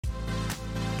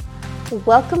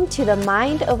Welcome to the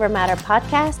Mind Over Matter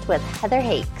podcast with Heather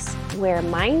Hakes, where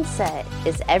mindset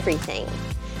is everything.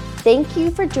 Thank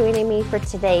you for joining me for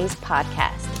today's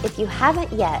podcast. If you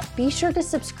haven't yet, be sure to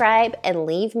subscribe and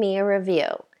leave me a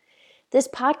review. This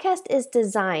podcast is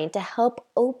designed to help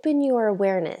open your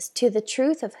awareness to the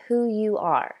truth of who you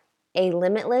are, a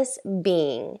limitless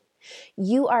being.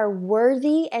 You are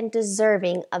worthy and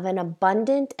deserving of an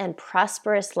abundant and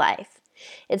prosperous life.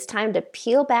 It's time to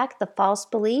peel back the false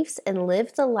beliefs and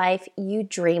live the life you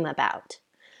dream about.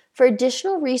 For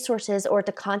additional resources or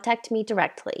to contact me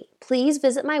directly, please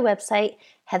visit my website,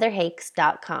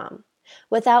 heatherhakes.com.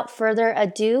 Without further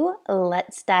ado,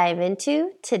 let's dive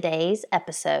into today's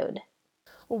episode.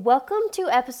 Welcome to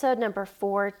episode number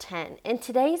 410. In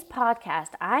today's podcast,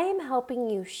 I am helping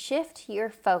you shift your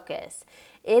focus.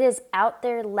 It is out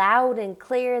there loud and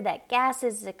clear that gas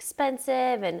is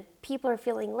expensive and people are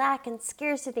feeling lack and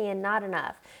scarcity and not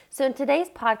enough. So in today's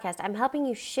podcast, I'm helping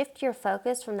you shift your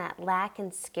focus from that lack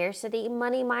and scarcity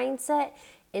money mindset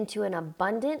into an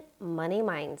abundant money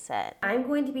mindset. I'm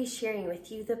going to be sharing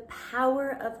with you the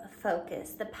power of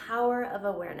focus, the power of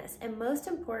awareness, and most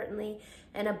importantly,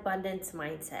 an abundance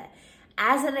mindset.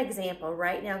 As an example,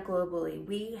 right now globally,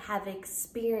 we have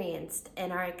experienced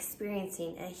and are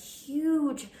experiencing a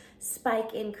huge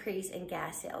spike increase in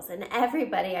gas sales. And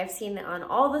everybody, I've seen it on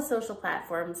all the social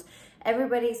platforms,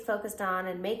 everybody's focused on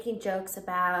and making jokes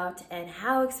about and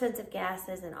how expensive gas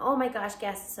is and oh my gosh,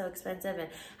 gas is so expensive and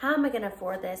how am I going to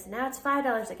afford this? And now it's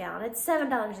 $5 a gallon, it's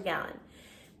 $7 a gallon.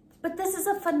 But this is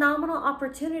a phenomenal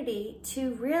opportunity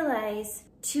to realize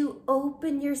to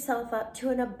open yourself up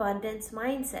to an abundance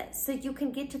mindset so you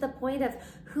can get to the point of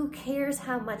who cares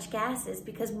how much gas is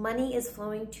because money is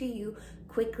flowing to you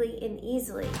quickly and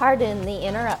easily. Pardon the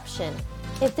interruption.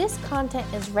 If this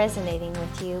content is resonating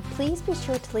with you, please be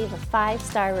sure to leave a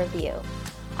 5-star review.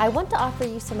 I want to offer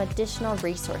you some additional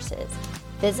resources.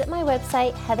 Visit my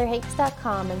website,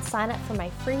 heatherhakes.com, and sign up for my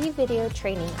free video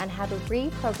training on how to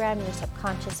reprogram your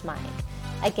subconscious mind.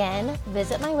 Again,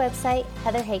 visit my website,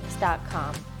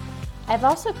 heatherhakes.com. I've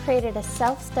also created a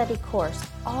self-study course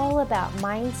all about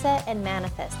mindset and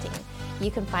manifesting. You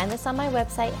can find this on my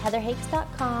website,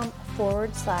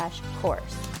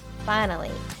 heatherhakes.com/course.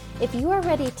 Finally, if you are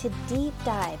ready to deep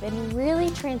dive and really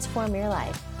transform your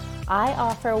life, I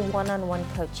offer one-on-one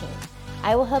coaching.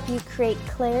 I will help you create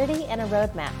clarity and a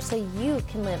roadmap so you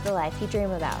can live the life you dream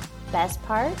about. Best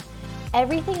part?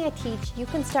 Everything I teach you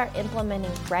can start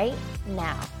implementing right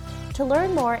now. To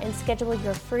learn more and schedule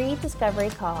your free discovery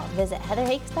call, visit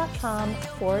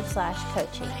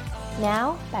heatherhakes.com/coaching.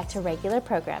 Now, back to regular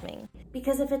programming.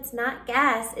 Because if it's not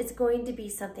gas, it's going to be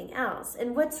something else.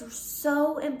 And what's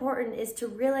so important is to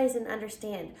realize and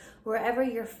understand wherever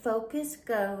your focus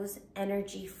goes,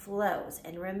 energy flows.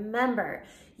 And remember,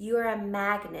 you are a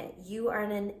magnet. You are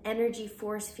in an energy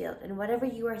force field. And whatever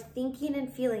you are thinking and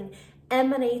feeling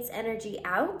emanates energy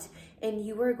out, and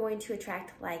you are going to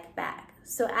attract like back.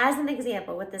 So as an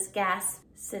example with this gas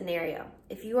scenario,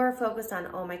 if you are focused on,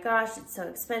 oh my gosh, it's so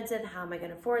expensive, how am I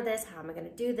going to afford this? How am I going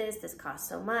to do this? This costs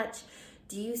so much.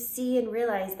 Do you see and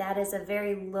realize that is a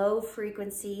very low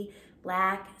frequency,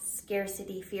 lack,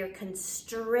 scarcity, fear,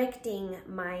 constricting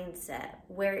mindset,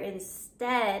 where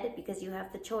instead, because you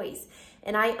have the choice,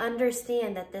 and I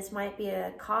understand that this might be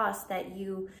a cost that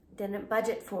you didn't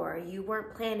budget for, you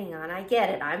weren't planning on. I get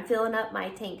it. I'm filling up my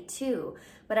tank too.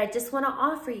 But I just want to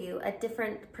offer you a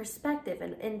different perspective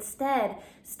and instead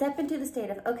step into the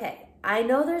state of, okay, I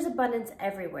know there's abundance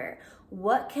everywhere.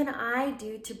 What can I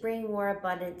do to bring more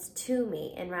abundance to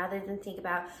me? And rather than think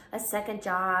about a second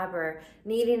job or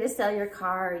needing to sell your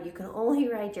car, or you can only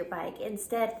ride your bike,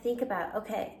 instead think about,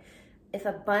 okay, if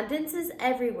abundance is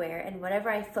everywhere and whatever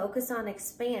I focus on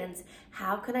expands,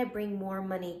 how can I bring more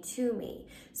money to me?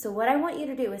 So what I want you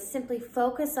to do is simply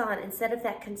focus on, instead of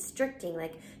that constricting,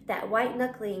 like that white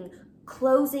knuckling,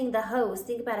 closing the hose.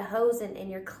 Think about a hose and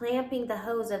you're clamping the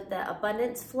hose of the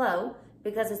abundance flow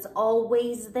because it's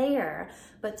always there.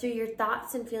 But through your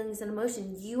thoughts and feelings and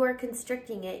emotions, you are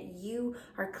constricting it. You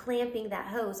are clamping that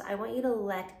hose. I want you to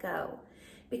let go.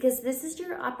 Because this is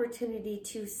your opportunity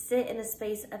to sit in a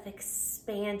space of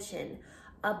expansion,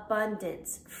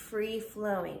 abundance, free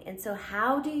flowing. And so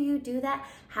how do you do that?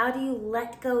 How do you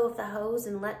let go of the hose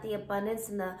and let the abundance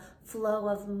and the flow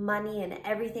of money and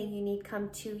everything you need come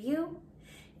to you?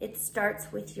 It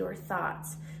starts with your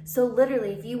thoughts. So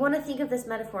literally, if you want to think of this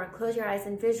metaphor, close your eyes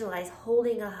and visualize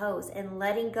holding a hose and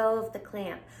letting go of the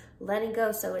clamp, letting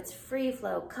go so it's free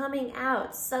flow, coming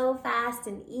out so fast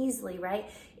and easily, right?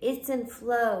 It's in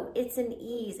flow, it's in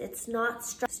ease, it's not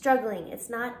struggling, it's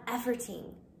not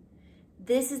efforting.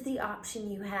 this is the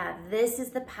option you have. This is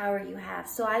the power you have.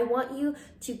 So I want you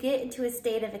to get into a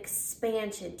state of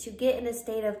expansion, to get in a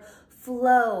state of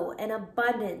flow and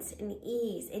abundance and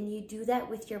ease. And you do that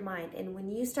with your mind. And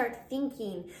when you start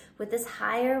thinking with this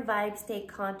higher vibe state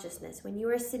consciousness, when you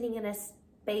are sitting in a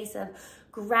space of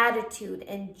gratitude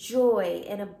and joy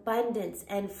and abundance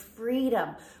and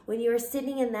freedom, when you're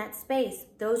sitting in that space,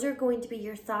 those are going to be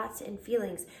your thoughts and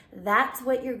feelings. That's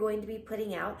what you're going to be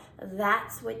putting out.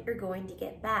 That's what you're going to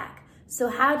get back. So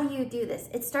how do you do this?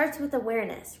 It starts with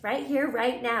awareness. Right here,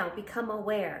 right now, become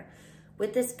aware.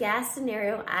 With this gas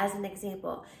scenario as an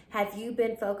example, have you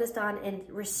been focused on and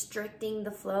restricting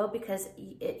the flow because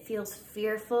it feels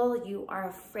fearful? You are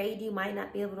afraid you might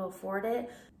not be able to afford it.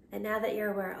 And now that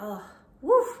you're aware,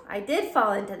 I did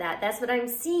fall into that. That's what I'm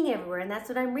seeing everywhere, and that's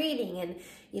what I'm reading. And,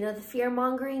 the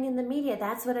fear-mongering in the media,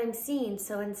 that's what I'm seeing.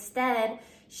 So instead,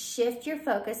 shift your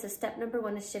focus. So step number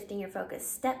 1 is shifting your focus.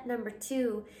 Step number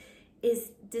 2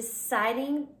 is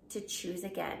deciding to choose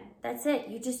again. That's it.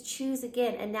 You just choose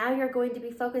again. And now you're going to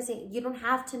be focusing. You don't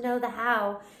have to know the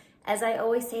how. As I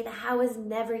always say, the how is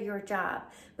never your job.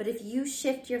 But if you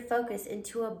shift your focus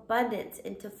into abundance,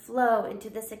 into flow, into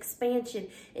this expansion,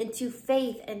 into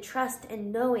faith and trust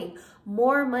and knowing,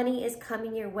 more money is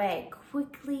coming your way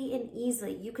quickly and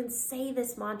easily. You can say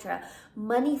this mantra,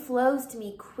 money flows to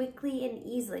me quickly and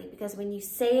easily, because when you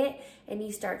say it and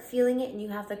you start feeling it and you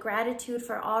have the gratitude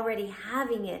for already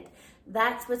having it,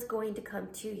 that's what's going to come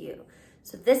to you.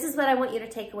 So this is what I want you to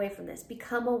take away from this.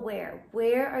 Become aware.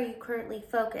 Where are you currently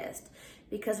focused?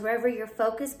 Because wherever your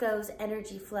focus goes,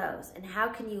 energy flows. And how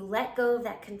can you let go of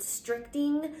that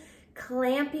constricting,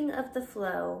 clamping of the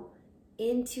flow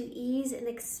into ease and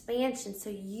expansion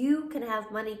so you can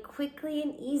have money quickly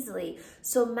and easily?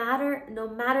 So no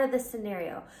matter the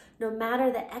scenario, no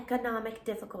matter the economic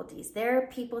difficulties, there are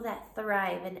people that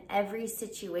thrive in every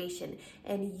situation,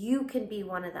 and you can be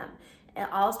one of them. It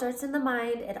all starts in the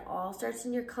mind. It all starts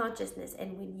in your consciousness.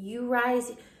 And when you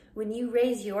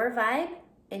raise your vibe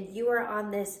and you are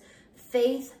on this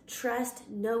faith, trust,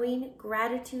 knowing,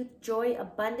 gratitude, joy,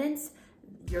 abundance,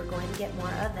 you're going to get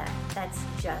more of that. That's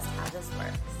just how this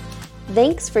works.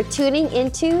 Thanks for tuning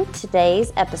into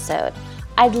today's episode.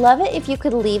 I'd love it if you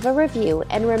could leave a review,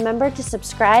 and remember to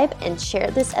subscribe and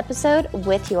share this episode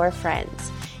with your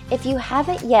friends. If you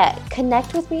haven't yet,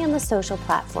 connect with me on the social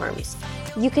platforms.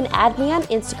 You can add me on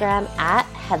Instagram at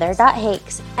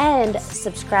heather.hakes and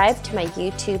subscribe to my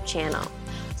YouTube channel.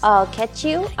 I'll catch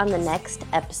you on the next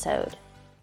episode.